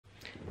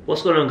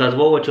What's going on, guys?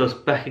 Well, we're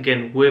just back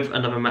again with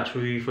another match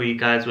review for you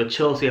guys where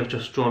Chelsea have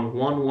just drawn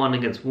 1-1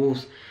 against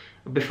Wolves.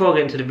 Before I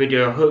get into the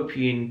video, I hope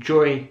you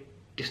enjoy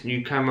this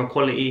new camera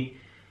quality.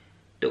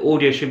 The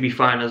audio should be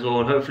fine as well,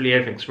 and hopefully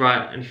everything's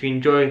right. And if you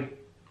enjoy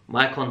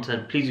my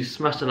content, please do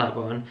smash the like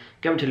button,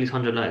 get me to at least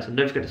 100 likes, and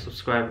don't forget to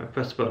subscribe and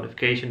press the bell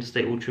notification to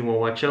stay all true more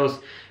white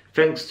Chelsea.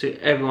 Thanks to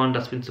everyone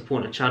that's been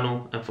supporting the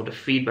channel and for the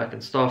feedback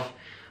and stuff.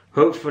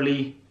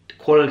 Hopefully the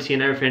quality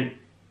and everything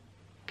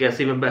gets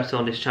even better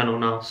on this channel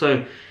now.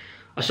 So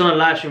I saw a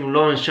live stream on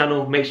Lauren's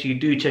channel. Make sure you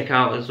do check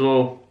out as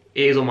well.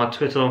 It is on my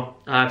Twitter.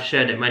 I've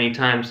shared it many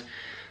times.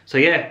 So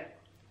yeah,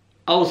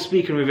 I was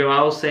speaking with him.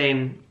 I was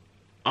saying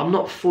I'm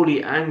not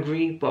fully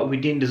angry, but we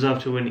didn't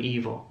deserve to win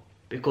either,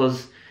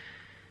 because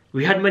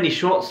we had many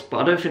shots, but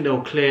I don't think they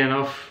were clear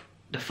enough.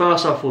 The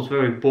first half was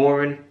very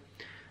boring.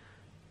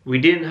 We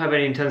didn't have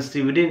any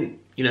intensity. We didn't,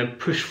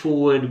 push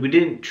forward. We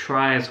didn't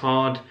try as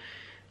hard.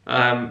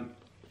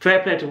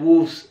 Fair play to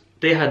Wolves.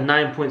 They had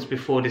 9 points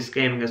before this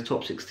game against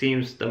top 6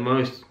 teams, the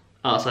most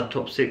outside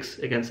top 6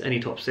 against any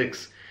top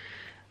 6.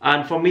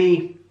 And for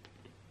me,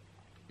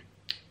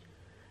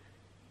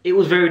 it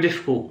was very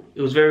difficult.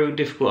 It was very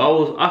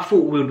difficult. I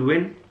thought we would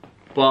win,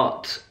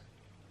 but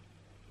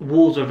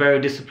Wolves were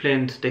very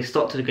disciplined. They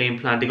stuck to the game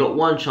plan. They got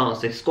one chance.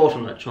 They scored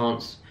from that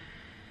chance.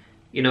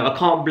 I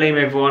can't blame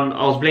everyone.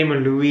 I was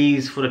blaming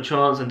Luiz for the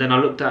chance, and then I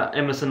looked at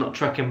Emerson not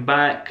tracking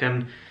back,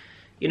 and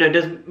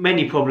there's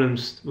many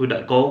problems with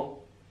that goal.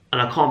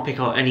 And I can't pick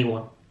out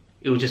anyone.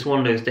 It was just one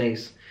of those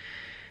days.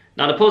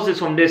 Now the positives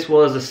from this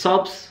was the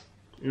subs.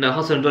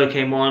 HUDSON-ODOI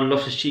came on,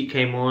 LOFTUS-CHEEK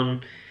came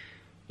on.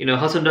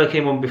 HUDSON-ODOI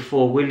came on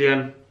before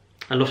Willian,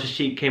 and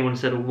LOFTUS-CHEEK came on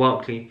instead of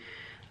Barkley.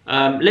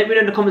 Let me know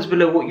in the comments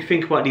below what you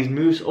think about these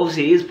moves.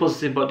 Obviously it is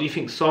positive, but do you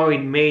think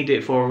Sarri made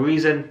it for a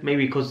reason?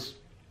 Maybe because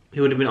he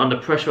would have been under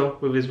pressure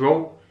with his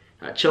role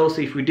at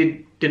Chelsea if we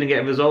didn't get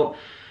a result.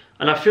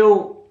 And I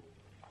feel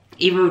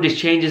even with these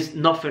changes,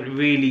 nothing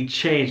really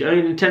changed.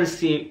 Only the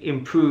intensity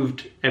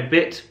improved a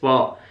bit,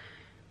 but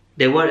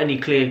there weren't any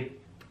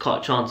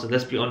clear-cut chances,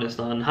 let's be honest.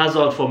 And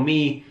Hazard, for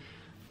me,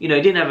 he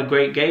didn't have a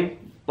great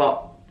game,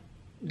 but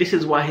this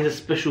is why he's a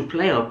special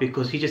player,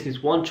 because he just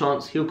needs one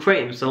chance, he'll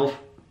create himself,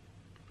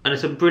 and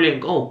it's a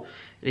brilliant goal.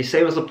 And he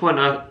saved us a point.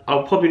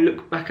 I'll probably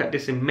look back at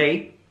this in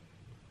May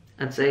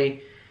and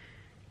say,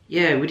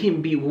 yeah, we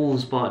didn't beat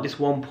Wolves, but this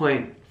 1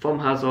 point from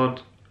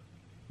Hazard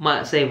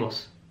might save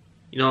us.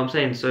 You know what I'm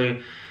saying? So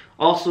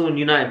Arsenal and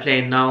United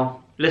playing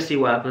now. Let's see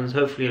what happens.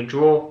 Hopefully a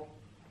draw.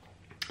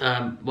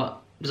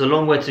 But there's a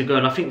long way to go.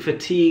 And I think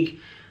fatigue,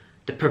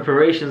 the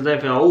preparations and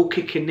everything are all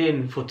kicking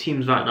in for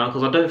teams right now,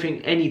 because I don't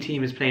think any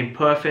team is playing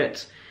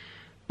perfect.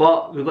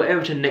 But we've got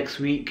Everton next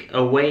week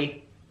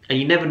away. And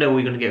you never know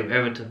what you're going to get with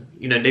Everton.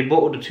 They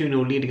bottled the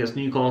 2-0 lead against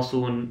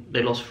Newcastle and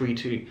they lost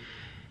 3-2.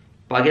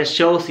 But against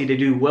Chelsea, they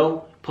do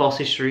well, past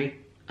history.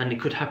 And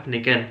it could happen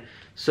again.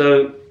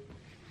 So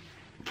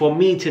for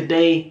me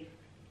today,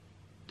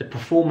 the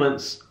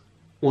performance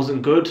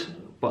wasn't good,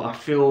 but I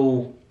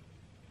feel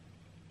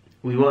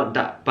we weren't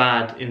that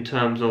bad in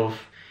terms of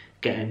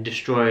getting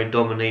destroyed,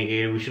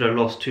 dominated. We should have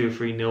lost 2 or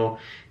 3-0.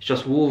 It's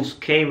just Wolves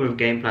came with a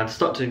game plan,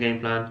 stuck to the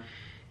game plan,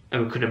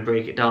 and we couldn't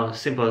break it down.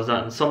 As simple as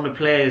that. And some of the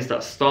players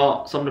that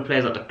start, some of the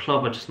players at the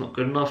club are just not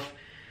good enough.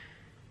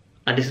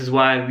 And this is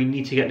why we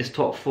need to get this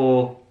top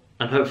 4,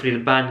 and hopefully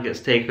the ban gets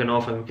taken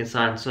off and we can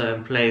sign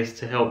certain players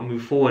to help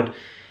move forward.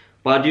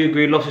 But I do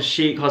agree,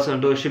 LOFTUS-CHEEK,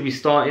 HUDSON-ODOI should be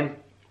starting.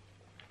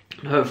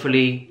 And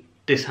hopefully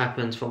this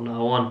happens from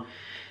now on.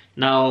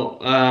 Now,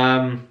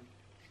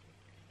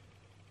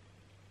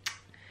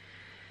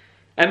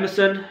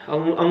 Emerson,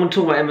 I'm going to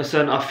talk about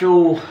Emerson. I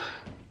feel,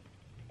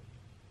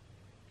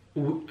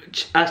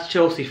 as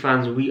Chelsea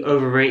fans, we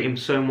overrate him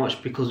so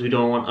much because we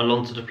don't want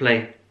Alonso to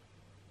play.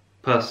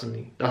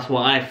 Personally, that's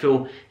what I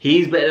feel.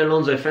 He's better than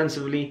Alonso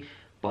offensively,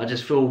 but I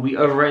just feel we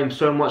overrate him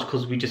so much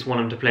because we just want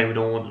him to play. We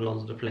don't want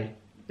Alonso to play.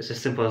 It's as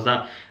simple as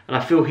that. And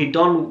I feel he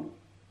done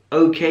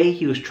okay.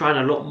 He was trying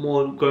a lot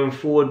more going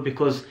forward,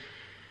 because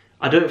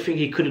I don't think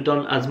he could have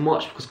done as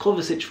much, because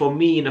Kovacic for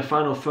me in the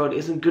final third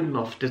isn't good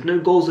enough. There's no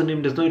goals in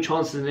him, there's no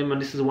chances in him,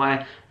 and this is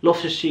why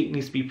LOFTUS-CHEEK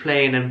needs to be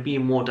playing and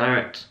being more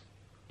direct.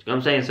 You know what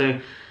I'm saying? So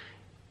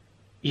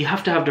you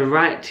have to have the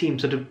right team.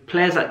 So the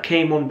players that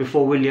came on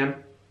before Willian,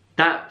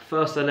 that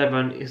first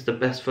 11 is the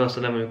best first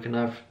 11 we can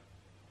have.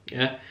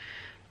 Yeah,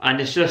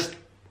 and it's just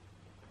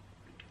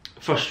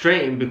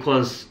frustrating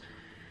because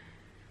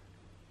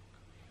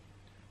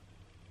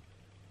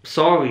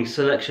Sarri's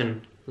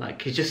selection,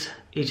 like, he just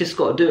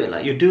got to do it.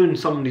 Like, you're doing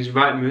some of these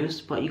right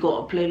moves, but you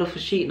got to play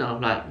LOFTUS-CHEEK now.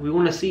 Like, we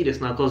want to see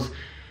this now, because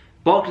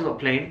Barkley's not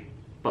playing,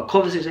 but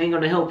Kovacic ain't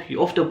going to help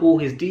you. Off the ball,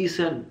 he's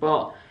decent,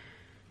 but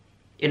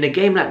in a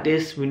game like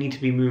this, we need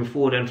to be moving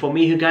forward. And for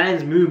me,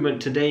 Higuain's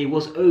movement today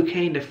was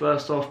okay in the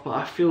first half, but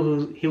I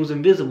feel he was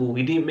invisible.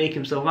 He didn't make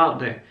himself out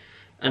there.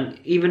 And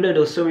even though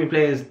there were so many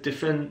players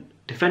defending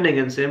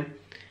against him,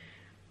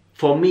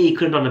 for me, he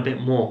could have done a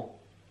bit more.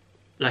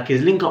 Like,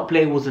 his link-up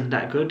play wasn't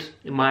that good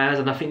in my eyes,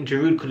 and I think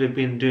Giroud could have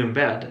been doing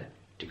better there.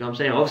 Do you know what I'm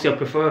saying? Obviously, I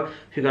prefer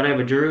Higuain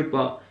over Giroud,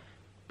 but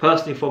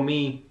personally for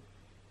me,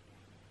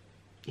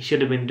 he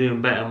should have been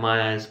doing better in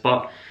my eyes.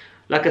 But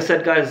like I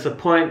said, guys, it's a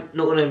point.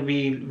 Not going to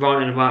be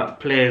ranting about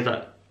players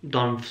that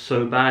done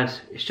so bad.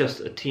 It's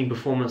just a team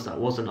performance that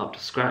wasn't up to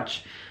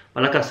scratch.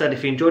 But like I said,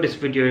 if you enjoyed this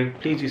video,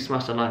 please do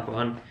smash the like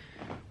button.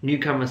 New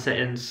camera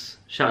settings.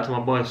 Shout out to my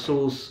boy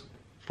Sauls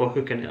for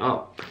hooking it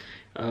up.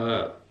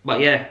 But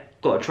yeah,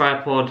 got a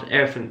tripod,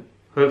 everything.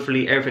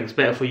 Hopefully everything's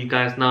better for you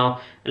guys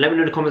now. And let me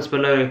know in the comments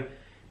below,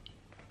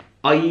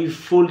 are you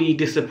fully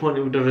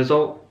disappointed with the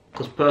result?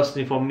 Because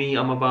personally for me,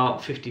 I'm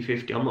about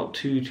 50-50. I'm not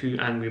too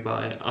angry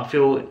about it. I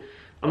feel,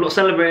 I'm not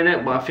celebrating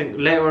it, but I think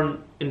later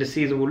on in the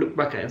season we'll look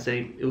back at it and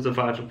say it was a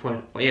vital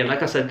point. But yeah,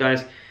 like I said,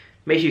 guys,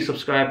 make sure you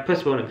subscribe, press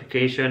the bell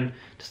notification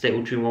to stay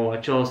all true more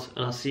watch us.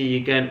 And I'll see you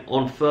again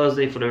on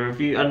Thursday for the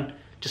review. And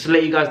just to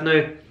let you guys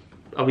know,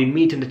 I'll be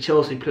meeting the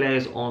Chelsea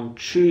players on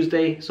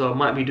Tuesday, so I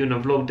might be doing a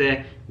vlog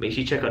there. Make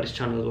sure you check out this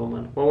channel as well,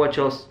 man. Well, watch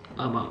us.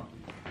 I'm out.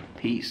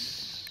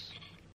 Peace.